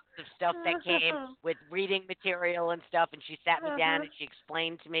a box of stuff that came with reading material and stuff, and she sat me down and she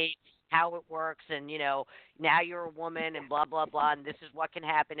explained to me how it works, and now you're a woman and blah blah blah, and this is what can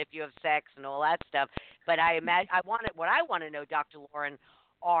happen if you have sex and all that stuff. But what I want to know, Dr. Lauren,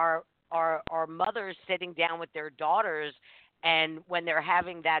 are mothers sitting down with their daughters, and when they're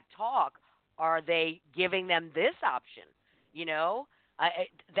having that talk, are they giving them this option?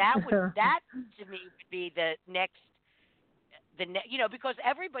 That to me would be the next, because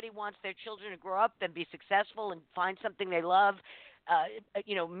everybody wants their children to grow up and be successful and find something they love,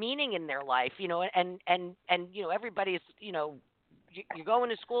 meaning in their life, and everybody's, you're going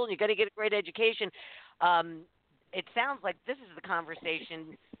to school and you got to get a great education. It sounds like this is the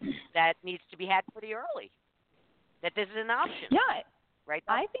conversation that needs to be had pretty early, that this is an option. Yeah. Right?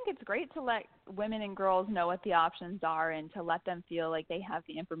 I think it's great to let women and girls know what the options are and to let them feel like they have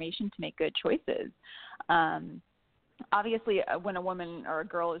the information to make good choices. Obviously, when a woman or a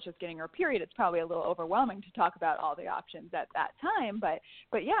girl is just getting her period, it's probably a little overwhelming to talk about all the options at that time. But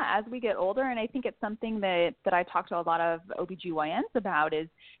yeah, as we get older, and I think it's something that I talk to a lot of OBGYNs about, is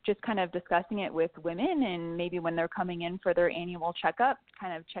just kind of discussing it with women, and maybe when they're coming in for their annual checkup,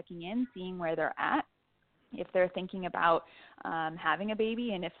 kind of checking in, seeing where they're at, if they're thinking about having a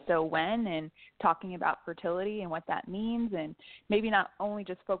baby, and if so, when, and talking about fertility and what that means, and maybe not only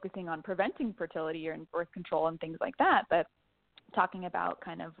just focusing on preventing fertility or birth control and things like that, but talking about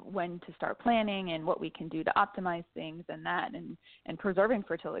kind of when to start planning and what we can do to optimize things and preserving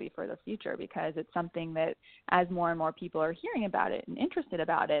fertility for the future, because it's something that as more and more people are hearing about it and interested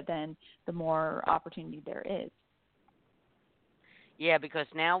about it, then the more opportunity there is. Yeah, because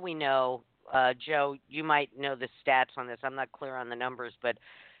now we know, Joe, you might know the stats on this. I'm not clear on the numbers, but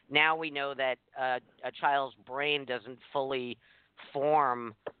now we know that a child's brain doesn't fully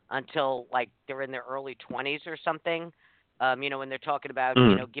form until like they're in their early 20s or something. When they're talking about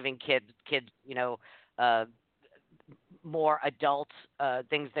giving kids more adult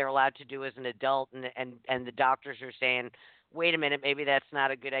things they're allowed to do as an adult, and the doctors are saying, wait a minute, maybe that's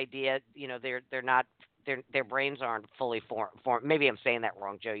not a good idea. They're not. Their brains aren't fully formed. Maybe I'm saying that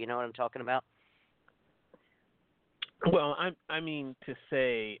wrong, Joe. You know what I'm talking about? Well, I mean to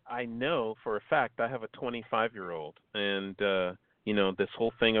say, I know for a fact I have a 25-year-old, and this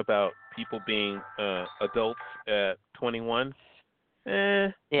whole thing about people being adults at 21,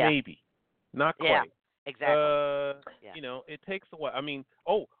 maybe, not quite. Yeah, exactly. It takes a while. I mean,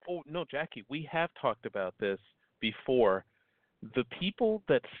 oh no, Jackie, we have talked about this before. The people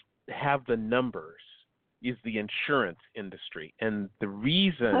that have the numbers is the insurance industry, and the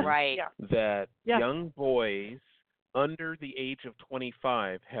reason that young boys under the age of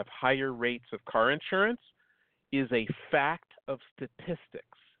 25 have higher rates of car insurance is a fact of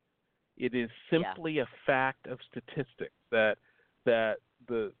statistics. It is simply a fact of statistics that the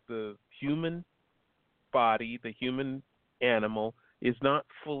human body, the human animal, is not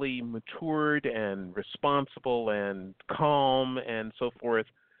fully matured and responsible and calm and so forth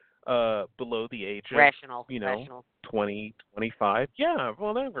below the age of rational. 20, 25. Yeah,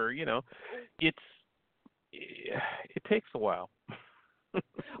 whatever. It takes a while.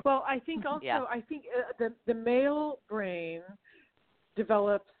 Well, I think also the male brain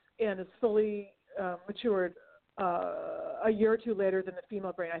develops and is fully matured a year or two later than the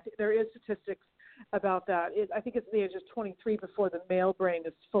female brain. I think there is statistics about that. I think it's the age of 23 before the male brain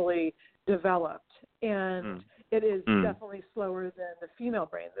is fully developed, and it is definitely slower than the female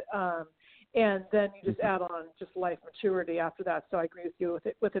brain. And then you just add on just life maturity after that. So I agree with you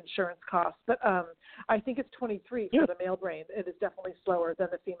with insurance costs. But I think it's 23 for the male brain. It is definitely slower than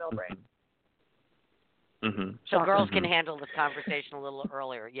the female brain. So girls can handle this conversation a little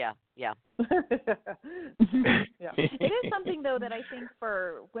earlier. Yeah. Yeah. It is something, though, that I think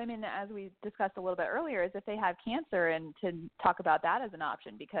for women, as we discussed a little bit earlier, is if they have cancer, and to talk about that as an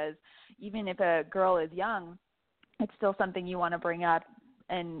option, because even if a girl is young, it's still something you want to bring up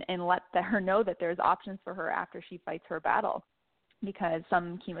and let her know that there's options for her after she fights her battle, because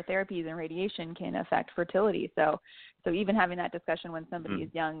some chemotherapies and radiation can affect fertility. So even having that discussion when somebody is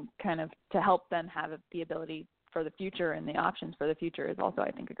young, kind of to help them have the ability for the future and the options for the future, is also,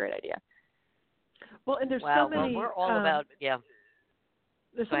 I think, a great idea. Well, and there's so many. Well, we're all about,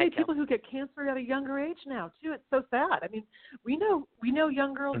 There's so many people who get cancer at a younger age now, too. It's so sad. I mean, we know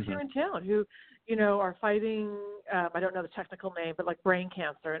young girls here in town who, are fighting, I don't know the technical name, but like brain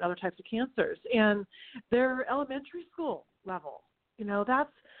cancer and other types of cancers. And they're elementary school level.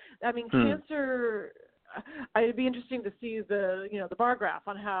 Cancer, it'd be interesting to see the bar graph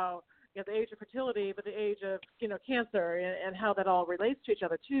on how, the age of fertility, but the age of, cancer and how that all relates to each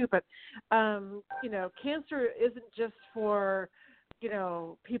other too. But, cancer isn't just for,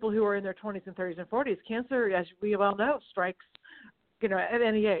 people who are in their 20s and 30s and 40s. Cancer, as we well know, strikes, at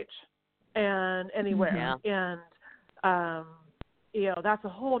any age and anywhere. Yeah. And, that's a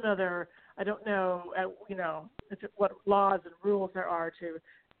whole nother, I don't know, what laws and rules there are to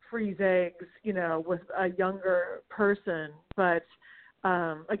freeze eggs, with a younger person. But,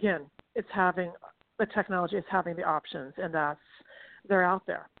 again, the technology is having the options, and they're out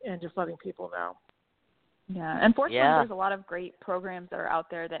there, and just letting people know. Yeah, unfortunately, there's a lot of great programs that are out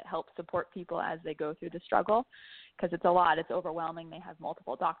there that help support people as they go through the struggle, because it's a lot. It's overwhelming. They have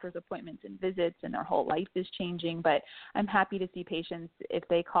multiple doctor's appointments and visits, and their whole life is changing. But I'm happy to see patients, if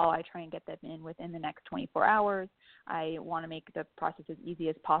they call, I try and get them in within the next 24 hours. I want to make the process as easy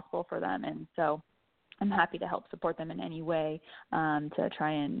as possible for them, and so I'm happy to help support them in any way, to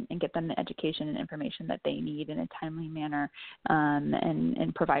try and get them the education and information that they need in a timely manner,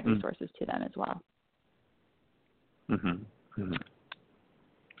 and provide resources to them as well.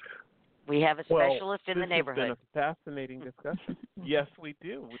 We have a specialist in the neighborhood. This has been a fascinating discussion. Yes, we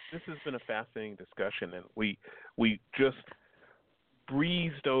do. This has been a fascinating discussion, and we just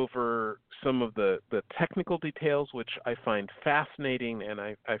breezed over some of the technical details, which I find fascinating, and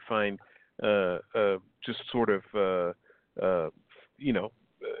I find just sort of,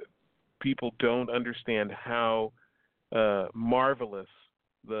 people don't understand how marvelous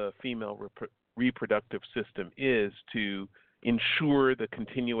the female reproductive system is to ensure the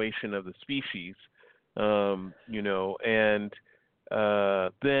continuation of the species, and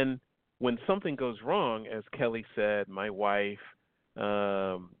then when something goes wrong, as Kelly said, my wife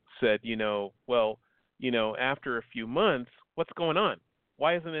said, after a few months, what's going on?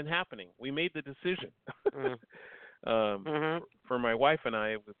 Why isn't it happening? We made the decision. For my wife and I,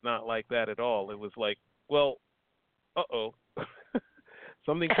 it was not like that at all. It was like, well, uh-oh,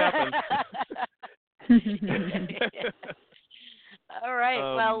 something's happened. All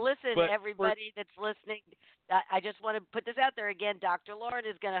right. Well, listen, everybody that's listening, I just want to put this out there again. Dr. Lauren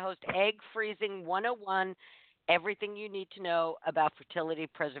is going to host Egg Freezing 101, everything you need to know about fertility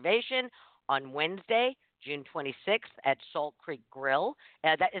preservation, on Wednesday, June 26th at Salt Creek Grill.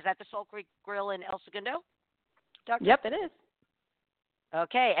 Is that the Salt Creek Grill in El Segundo, Doctor? Yep, it is.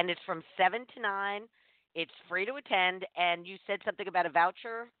 Okay, and it's from 7 to 9. It's free to attend, and you said something about a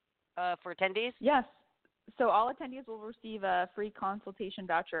voucher for attendees? Yes. So all attendees will receive a free consultation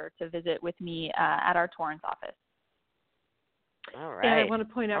voucher to visit with me at our Torrance office. All right. And I want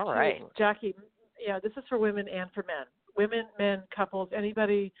to point out, too, Jackie, this is for women and for men. Women, men, couples,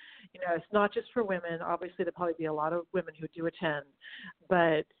 anybody, it's not just for women. Obviously, there'll probably be a lot of women who do attend.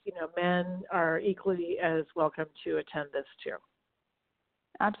 But, men are equally as welcome to attend this, too.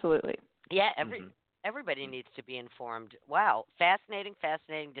 Absolutely. Yeah, everybody needs to be informed. Wow, fascinating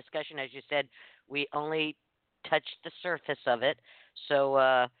discussion. As you said, we only touched the surface of it. So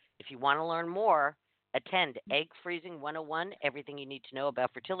if you want to learn more, attend Egg Freezing 101, everything you need to know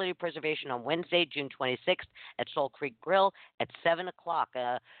about fertility preservation, on Wednesday, June 26th at Salt Creek Grill at 7 o'clock.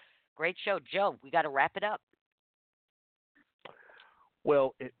 Great show. Joe, we got to wrap it up.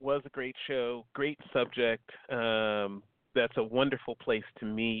 Well, it was a great show, great subject. That's a wonderful place to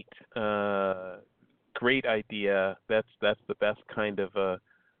meet. Great idea. That's the best kind of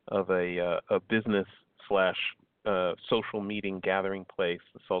a business / social meeting gathering place,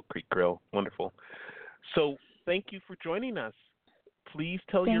 the Salt Creek Grill. Wonderful. So thank you for joining us. Please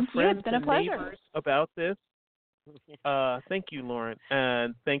tell your friends and neighbors about this. Thank you, Lauren,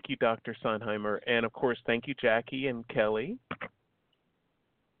 and thank you, Dr. Sundheimer, and of course, thank you, Jackie and Kelly.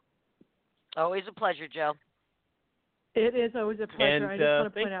 Always a pleasure, Joe. It is always a pleasure. And, I just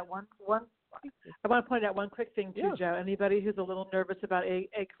want to point out one I want to point out one quick thing too, Joe. Anybody who's a little nervous about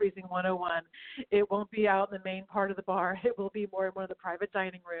egg freezing 101, it won't be out in the main part of the bar. It will be more in one of the private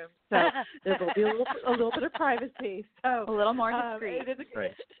dining rooms. So there will be a little bit of privacy. So a little more discreet.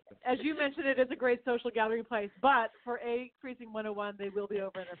 Right. As you mentioned, it is a great social gathering place. But for egg freezing 101, they will be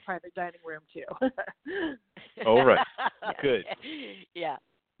over in a private dining room too. All right. Good. Yeah.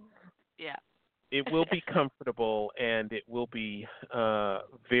 Yeah. It will be comfortable, and it will be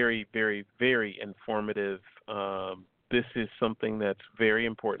very, very, very informative. This is something that's very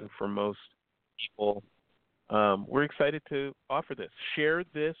important for most people. We're excited to offer this. Share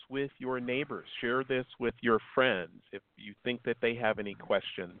this with your neighbors. Share this with your friends. If you think that they have any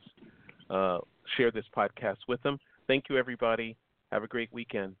questions, share this podcast with them. Thank you, everybody. Have a great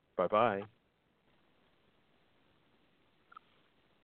weekend. Bye-bye.